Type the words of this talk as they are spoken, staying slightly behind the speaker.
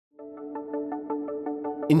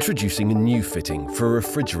Introducing a new fitting for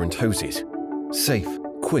refrigerant hoses. Safe,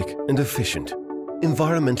 quick and efficient.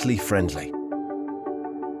 Environmentally friendly.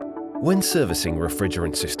 When servicing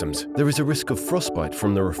refrigerant systems, there is a risk of frostbite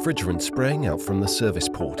from the refrigerant spraying out from the service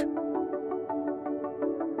port.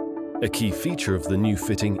 A key feature of the new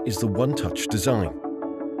fitting is the one-touch design.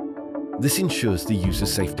 This ensures the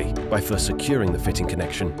user's safety by first securing the fitting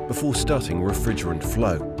connection before starting refrigerant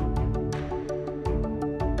flow.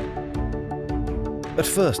 At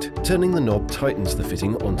first, turning the knob tightens the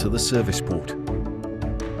fitting onto the service port.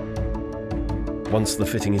 Once the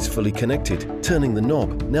fitting is fully connected, turning the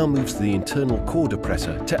knob now moves the internal core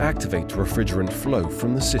depressor to activate refrigerant flow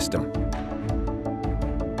from the system.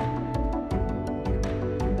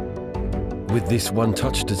 With this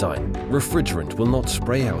one-touch design, refrigerant will not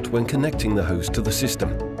spray out when connecting the hose to the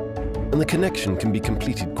system, and the connection can be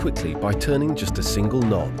completed quickly by turning just a single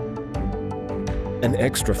knob. An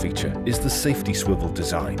extra feature is the safety swivel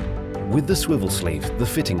design. With the swivel sleeve, the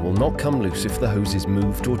fitting will not come loose if the hose is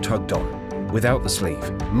moved or tugged on. Without the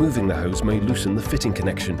sleeve, moving the hose may loosen the fitting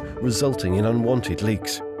connection, resulting in unwanted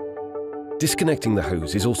leaks. Disconnecting the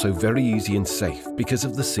hose is also very easy and safe because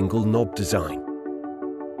of the single knob design.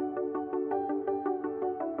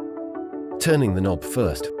 Turning the knob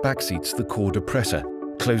first backseats the core depressor,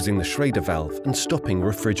 closing the Schrader valve and stopping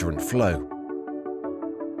refrigerant flow.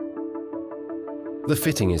 The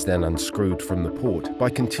fitting is then unscrewed from the port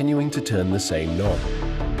by continuing to turn the same knob.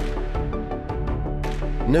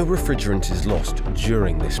 No refrigerant is lost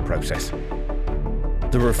during this process.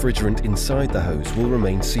 The refrigerant inside the hose will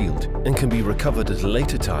remain sealed and can be recovered at a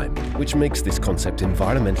later time, which makes this concept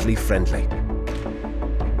environmentally friendly.